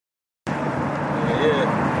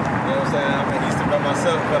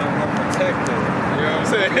up, but I'm gonna protect it. You know what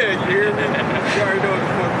I'm saying? You hear me? You already know what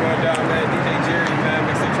the fuck going down, man. DJ Jerry, man,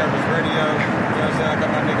 Mixtape Trappers Radio. You know what I'm saying? I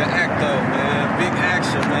got my nigga Acto, man. Big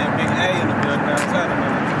Action, man. Big A in the building, man. What's happening,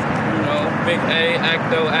 man? You know, Big A,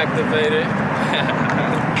 Acto, activated.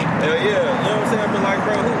 Hell yeah. You know what I'm saying? But like,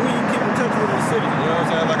 bro, who you keep in touch with in the city? You know what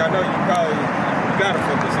I'm saying? Like, I know you gotta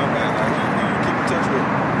focus on that. Like, who you keep in touch with?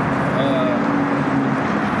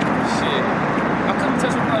 Shit. I come in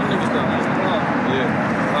touch with a lot of niggas though. Yeah.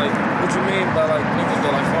 Like, what you mean by like niggas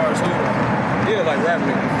that like far as who? Yeah, like rap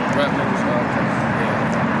niggas. Rap niggas, okay.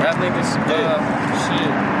 Yeah. Rap niggas,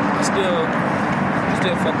 shit. I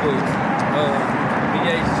still fuck with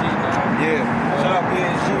BHG now. Yeah. Shout out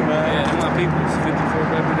BHG, man. Yeah, they're my peoples. 54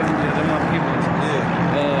 representatives, yeah, they're my peoples.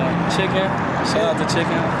 Yeah. Chicken. Shout out to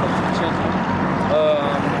Chicken. I fuck with Chicken.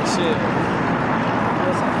 Shit.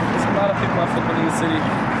 There's a lot of people I fuck with in the city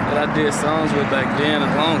that I did songs with back then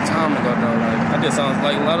a long time ago though. Like I did songs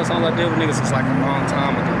like a lot of songs I did with niggas it's like a long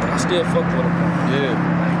time ago, but I still fuck with them. Yeah.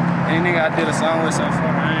 Like any nigga I did a song with so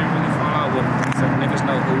far, I ain't really fall out with them. So niggas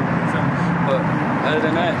know who. But other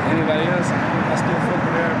than that, anybody else, I still fuck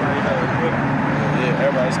with everybody though. Yeah,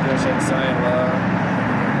 everybody still share the same love.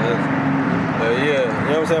 Yeah,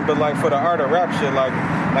 you know what I'm saying? But like for the art of rap shit, like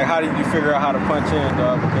how did you figure out how to punch in,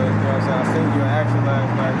 dog? Because, you know what I'm saying, I seen you in action last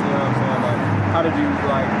night, you know what I'm saying? Like, how did you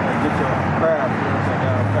like get your craft, you know what I'm saying,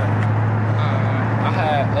 down pat? I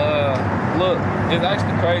had, look, it's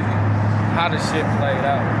actually crazy how the shit played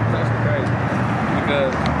out. It's actually crazy.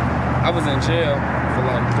 Because I was in jail for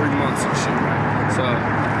like 3 months and shit. So,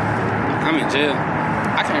 I'm in jail.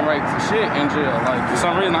 I can't write for shit in jail. Like, for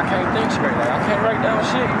some reason, I can't think straight. Like, I can't write down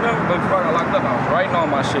shit. You remember? But before I got locked up, I was writing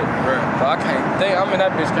on my shit. Right. But I can't think. I mean,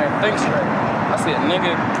 that bitch can't think straight. I said,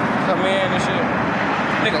 nigga, come in and shit.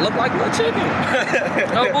 Nigga look like Lil Chicken.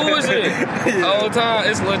 No bullshit. The whole time,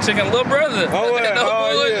 it's Lil Chicken, little brother. Oh, yeah. No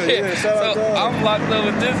bullshit. Yeah. Shout out to him. I'm locked up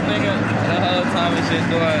with this nigga the whole time and shit,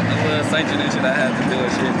 doing a little sanction and shit I had to do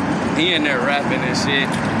and shit. He in there rapping and shit.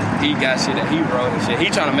 He got shit that he wrote and shit.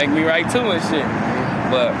 He trying to make me write too and shit.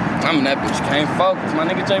 But I'm in that bitch, can't focus. My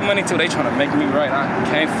nigga J Money too, they trying to make me write. I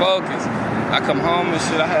can't focus. I come home and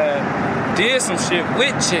shit, did some shit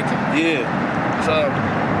with Chicken. Yeah. So,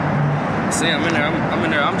 see, I'm in there,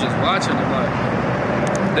 I'm just watching it,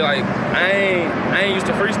 like, I ain't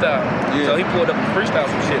used to freestyle. Yeah. So he pulled up and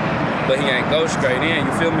freestyle some shit, but he ain't go straight in,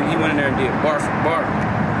 you feel me? He went in there and did bar for bar.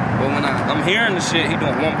 But when I'm hearing the shit, he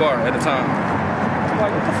doing one bar at a time. I'm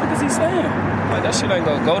like, what the fuck is he saying? Like, that shit ain't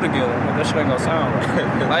gonna go together. That shit ain't gonna sound right.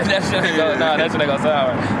 Like, that shit ain't gonna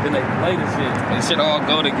sound right. Then they play the shit, and shit all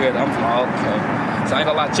go together. I'm like, okay. So I ain't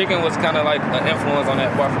gonna lie, Chicken was kind of like an influence on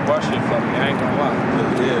that bar for bar shit for me. I ain't gonna lie.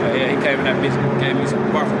 Yeah, he came in that bitch and gave me some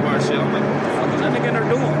bar for bar shit. I'm like, what the fuck is that nigga in there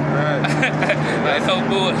doing? Right. Like, no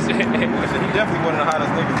bullshit. He definitely one of the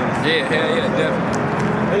hottest niggas in the city. Yeah, definitely.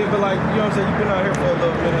 Hey, but like, you know what I'm saying, you've been out here for a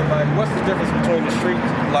little minute. Like, what's the difference between the street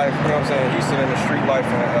life, you know what I'm saying, Houston and the street life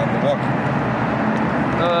in Milwaukee?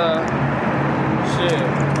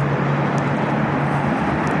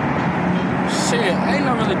 Shit, ain't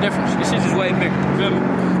no really difference. This shit just way bigger, you feel me?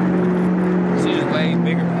 This shit just way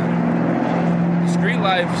bigger. The street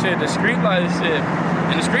life shit.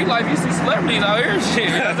 In the street life, you see celebrities out here and shit.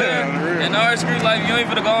 You know what I'm saying? In our street life, you ain't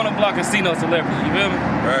finna go on the block and see no celebrity, you feel me?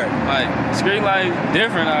 Right. Like, street life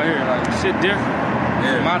different out here. Like, shit different.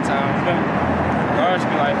 In my time, you feel me? Our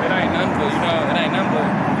street life, it ain't nothing but, you know, it ain't nothing but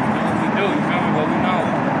what we do, you feel me? What we know.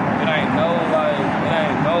 It ain't no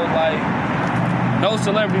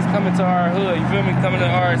celebrities coming to our hood, you feel me? Coming to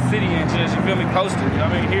our city and just, you feel me, posted. I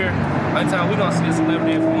mean, here, by the time we gonna see a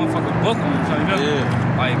celebrity if we motherfucking book them, so you feel me?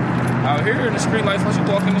 Yeah. Like, out here in the street, like, once you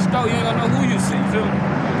walk in the store, you ain't gonna know who you see, you feel me?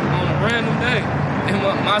 On a random day. In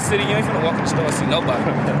my city, you ain't finna walk in the store and see nobody.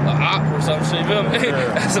 An op or some shit, you feel me?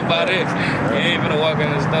 That's about it. You ain't finna walk in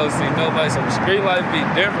the store and see nobody. So the street life be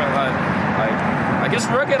different. Like it's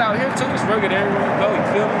rugged out here too. It's rugged everywhere you go, you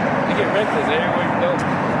feel me? You get reckless everywhere you go.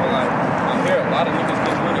 But like, out here, a lot of niggas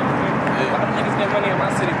get money, you feel me? A lot of niggas get money in my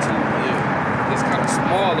city too. It's kind of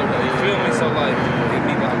smaller though, you feel me? So like, it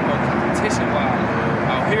be like more competition wise.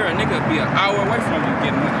 Out here, a nigga be an hour away from you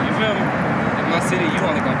getting money, you feel me? In my city, you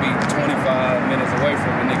only gonna be 25 minutes away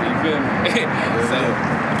from a nigga, you feel me? So,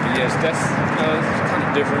 yes, that's, it's kind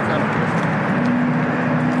of different.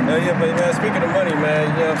 Yeah, but man, speaking of money, man,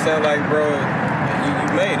 you know what I'm saying, like, bro, you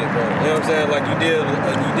made it, bro. You know what I'm saying? Like, you did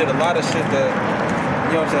a lot of shit that,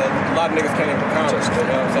 you know what I'm saying, a lot of niggas can't even accomplish, you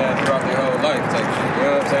know what I'm saying, throughout their whole life type shit. You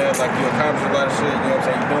know what I'm saying? Like, you accomplished a lot of shit, you know what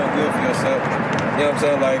I'm saying, you're doing good for yourself. You know what I'm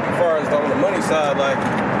saying? Like, as far as on the money side, like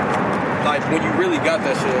when you really got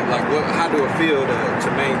that shit, like, how do it feel to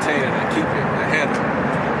maintain it and keep it and handle it?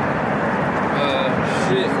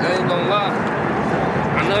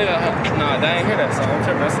 know y'all. Nah, they ain't hear that song. I'm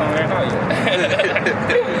tripping. That song ain't out yet.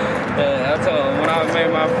 I told them when I made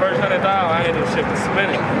my first $100, I ain't do shit but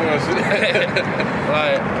spinning.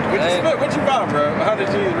 Like, what you bought, bro? 100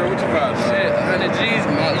 G's, bro. What you bought? Shit, 100 G's.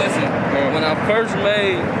 Listen, when I first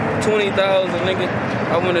made 20,000, nigga,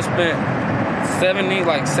 I went and spent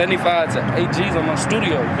 75 to 8 G's on my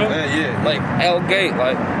studio. Yeah. Like L Gate,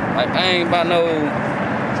 like I ain't buy no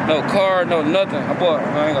car, no nothing. I ain't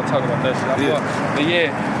gonna talk about that shit. But yeah,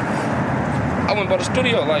 I went and bought a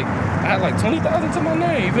studio. Like I had like 20,000 to my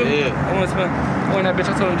name. You feel me? I went to spend. In that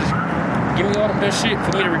bitch, I told him just give me all the best shit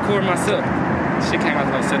for me to record myself. Shit came out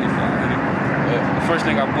to like 75. The first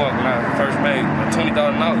thing I bought when I first made $20,000.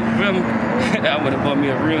 You feel me? I would have bought me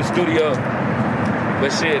a real studio.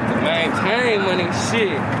 But shit, to maintain money,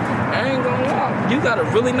 shit, I ain't gonna lie. You gotta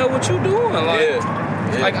really know what you doing. Like,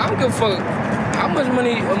 like I don't give a fuck how much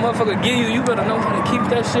money a motherfucker give you. You better know how to keep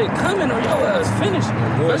that shit coming or your ass finished.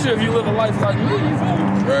 Especially if you live a life like me, you feel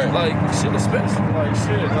me? Right. Like, shit expensive. Like,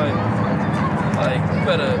 shit, like you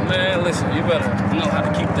better, man, listen, you better know how to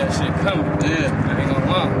keep that shit coming. I ain't gonna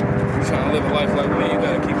lie. You trying to live a life like me, you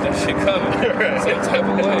gotta keep that shit coming. Some type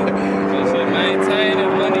of way. Because shit,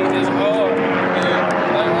 maintaining money is hard.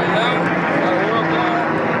 Like right now,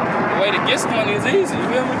 the way to get some money is easy, you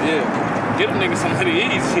feel me? Get a nigga some money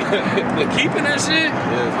easy. But keeping that shit,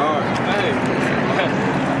 it's hard. Hey,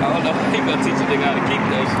 I don't know how you gonna teach a nigga how to keep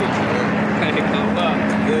that shit. I ain't gonna lie.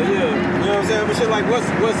 You know what I'm saying? But shit, like, what's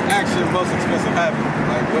Axion's most expensive habit?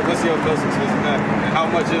 Like, what's your most expensive habit? And how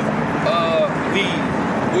much is weed?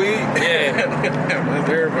 Weed? Yeah. That's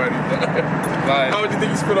everybody. Like, how much you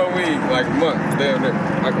think you spend on weed? Like a month, damn near.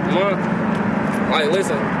 Like a month? Like,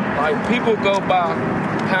 listen, like people go buy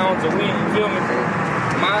pounds of weed, you feel me?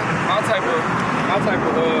 My type of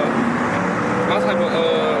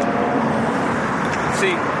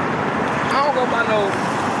see, I don't go buy no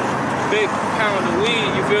big pound of weed,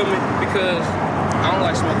 you feel me? Because I don't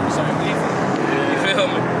like smoking the same weed. You feel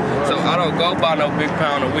me? So I don't go buy no big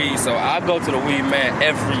pound of weed. So I go to the weed man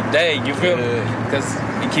every day, you feel me? Because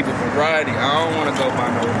he keep a variety. I don't want to go buy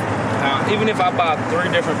no pound. Even if I buy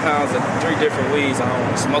 3 different pounds of 3 different weeds, I don't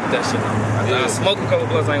want to smoke that shit. I smoke a couple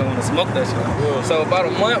blunts, I ain't gonna want to smoke that shit. So about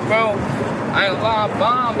a month, bro, I ain't lie,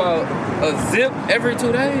 buying about a zip every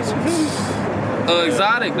 2 days, you feel me?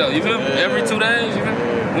 Exotic though, you feel me? Every 2 days, you feel me?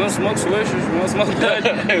 We don't smoke swishers, we don't smoke Dutch,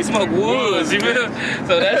 we smoke woods, you feel me?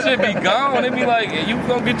 So that shit be gone. It be like, you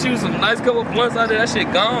gonna get you some nice couple blunts out there, that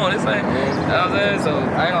shit gone. It's like, you know what I'm saying? So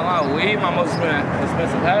I ain't gonna lie, weed my most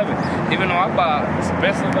expensive habit. Even though I buy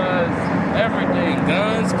expensive everything,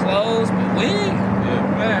 guns, clothes, but weed,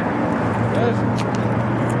 man,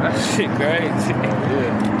 that shit crazy.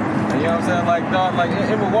 You know what I'm saying? Like, dog, like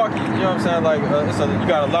in Milwaukee, you know what I'm saying? Like,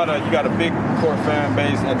 you got a big core fan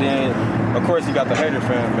base, and then, of course, you got the hater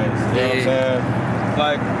fan base. You know what I'm saying?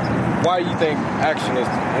 Like, why do you think Axion is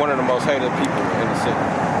one of the most hated people in the city?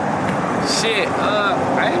 Shit,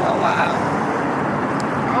 I ain't gonna lie.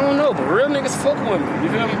 I don't know, but real niggas fuck with me. You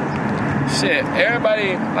feel me? Shit,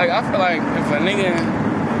 everybody, like, I feel like if a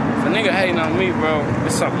nigga hating on me, bro,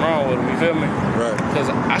 there's something wrong with him, you feel me? Right. Because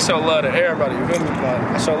I show love to everybody, you feel me?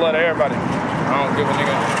 Like, I show love to everybody. I don't give a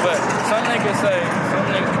nigga. But some niggas say, I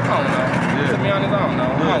don't know. To be honest, I don't know.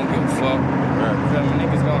 I don't give a fuck. Right. You feel me?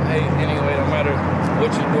 Niggas gonna hate anyway, no matter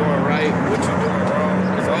what you doing right, what you doing wrong.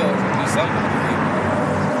 It's always gonna be something to hate.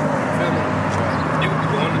 You feel me? You could be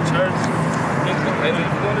going to church. Niggas gonna hate it if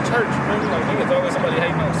you going to church. You feel me? Like, niggas always somebody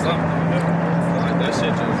hating on something. You feel me? Like, that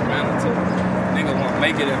shit just mental. Nigga won't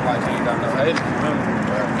make it in life, he ain't got no haters, you feel me?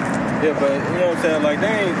 Yeah, but you know what I'm saying? Like, they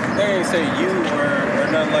ain't say you or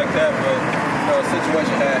nothing like that, but you know, a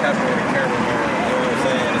situation had happened with a cameraman, you know what I'm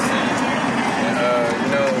saying, in the city. And you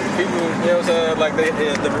know, people, you know what I'm saying, like you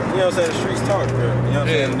know what I'm saying, the streets talk, bro. You know what I'm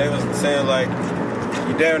saying? They was saying like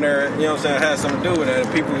you down there, you know what I'm saying, had something to do with it, and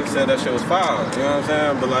people said that shit was foul, you know what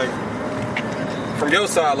I'm saying? But like, from your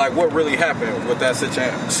side, like, what really happened with that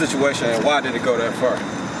situation, and why did it go that far?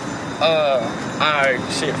 Alright,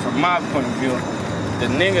 shit, from my point of view, the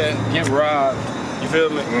nigga get robbed, you feel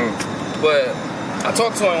me? But I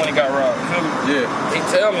talked to him when he got robbed, you feel me? Yeah. He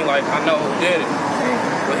tell me, like, I know who did it.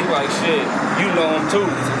 But he like, shit, you know him too.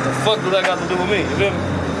 What the fuck do that got to do with me, you feel me?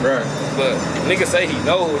 Right. But nigga say he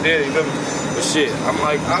know who did it, you feel me? But shit, I'm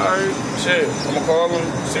like, alright, shit, I'm gonna call him,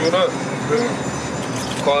 see what up, you feel me?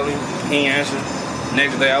 Call him, he ain't answer.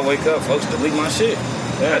 Next day I wake up, folks delete my shit.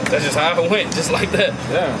 Yeah. That's just how it went, just like that.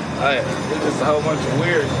 Yeah. It's just a whole bunch of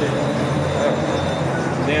weird shit.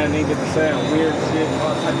 Damn niggas are saying weird shit,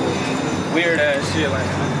 all type of weird ass shit. Like,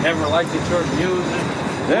 I never liked it, your music.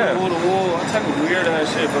 Wool to wool, all type of weird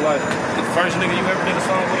ass shit. But like, the first nigga you ever did a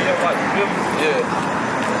song with, you like, you feel me? Yeah.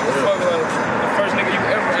 Fuck, like, the first nigga you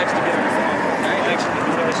ever asked to get on the phone. I ain't actually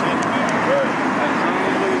do that shit. Right. Like, I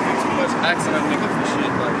don't really do too much asking a nigga for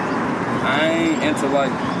shit. Like, I ain't into,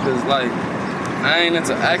 like, cause, like, I ain't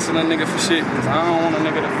into asking a nigga for shit, cause I don't want a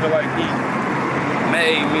nigga to feel like he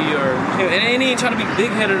made me or, it ain't even trying to be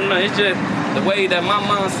big-headed or nothing. It's just the way that my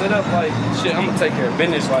mind set up, like, shit, I'm gonna take care of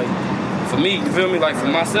business, like, for me, you feel me? Like, for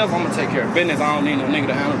myself, I'm gonna take care of business. I don't need no nigga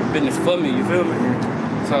to handle the business for me, you feel me?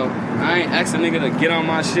 So, I ain't asking nigga to get on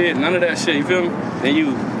my shit, none of that shit, you feel me?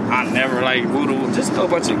 Then I never, like, voodoo, just a whole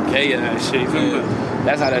bunch of gay-ass shit, you feel me?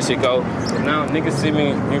 That's how that shit go. But now, niggas see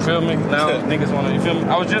me, you feel me? Now, niggas wanna, you feel me?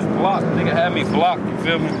 I was just blocked. Nigga had me blocked, you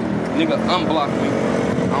feel me? Nigga unblocked me.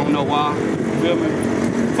 I don't know why, you feel me?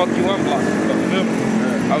 Fuck you, unblocked, you feel me?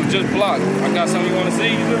 I was just blocked. I got something you wanna see,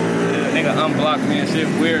 you feel me? Nigga unblocked me and shit,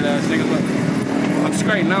 weird ass nigga. But I'm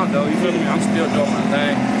straight now though, you feel me? I'm still doing my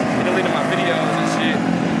thing. They deleted my videos and shit.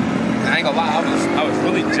 I ain't gonna lie, I was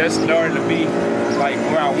really just starting to be like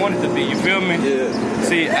where I wanted to be, you feel me? Yeah.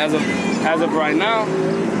 See, as of right now,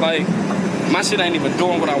 like my shit ain't even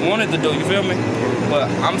doing what I wanted to do, you feel me? But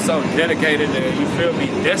I'm so dedicated and you feel me,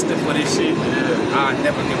 destined for this shit. I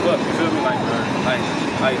never give up, you feel me?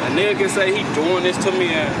 Like a nigga can say he doing this to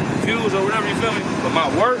me and views or whatever, you feel me? But my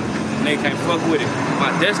work, a nigga can't fuck with it.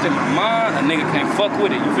 My destiny, my mind, a nigga can't fuck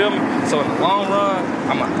with it, you feel me? So in the long run,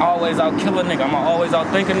 I'ma always out kill a nigga, I'ma always out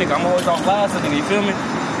think a nigga, I'ma always out last a nigga, you feel me?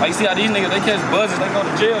 Like you see how these niggas, they catch buzzes, they go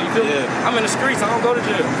to jail, you feel me? I'm in the streets, I don't go to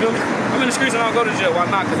jail, you feel me? I'm in the streets and I don't go to jail, why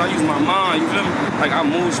not? Cause I use my mind, you feel me? Like I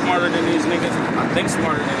move smarter than these niggas, I think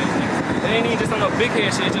smarter than these niggas. It ain't even just on no big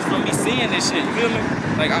head shit, it's just from me seeing this shit, you feel me?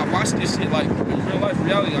 Like I watch this shit like in real life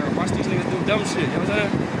reality, I watch these niggas do dumb shit, you know what I'm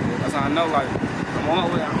saying? That's how I know like,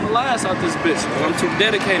 I'm the last out this bitch, but I'm too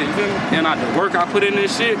dedicated, you feel me? And the work I put in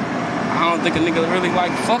this shit, I don't think a nigga really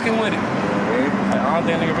like fucking with it. Like, I don't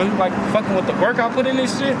think a nigga really like fucking with the work I put in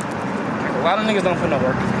this shit. Like, a lot of niggas don't put no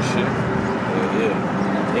work in this shit. Yeah. You know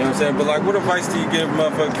what I'm saying? But like, what advice do you give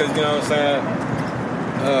motherfuckers? Because you know what I'm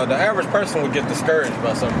saying? The average person would get discouraged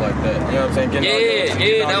by something like that. You know what I'm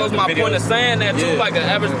saying? That was my point of saying that too. Like an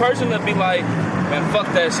average person would be like, man, fuck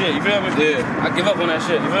that shit. You feel me? Yeah. I give up on that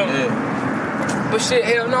shit. You feel me? Yeah. But shit,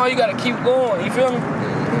 hell no, you gotta keep going. You feel me?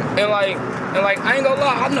 And like, I ain't gonna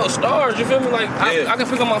lie, I know stars. You feel me? Like, I can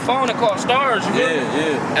pick up my phone and call stars. You feel me?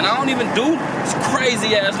 Yeah. And I don't even do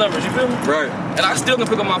crazy ass numbers. You feel me? Right. And I still can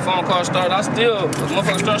pick up my phone, call stars.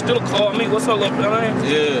 Motherfucking stars still call me. What's up, little man?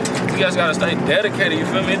 Yeah. You guys gotta stay dedicated. You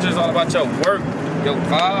feel me? It's just all about your work, your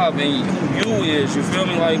vibe, and who you is. You feel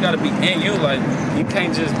me? Like, you gotta be in you. Like, you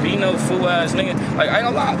can't just be no fool ass nigga. Like, I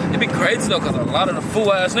ain't gonna lie, it'd be crazy though, cause a lot of the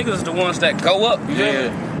fool ass niggas is the ones that go up. You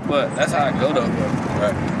feel me? But that's how I go though.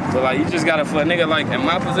 Right. But like, you just gotta, for a nigga like in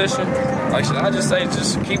my position, like shit, I just say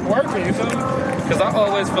just keep working. You feel me? Cause I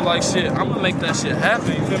always feel like shit, I'm gonna make that shit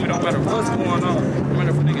happen. You feel me? No matter what's going on. No matter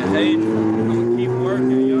if a nigga hating, I'm gonna keep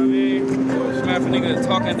working. You know what I mean? No matter if a nigga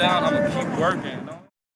talking down, I'm gonna keep working.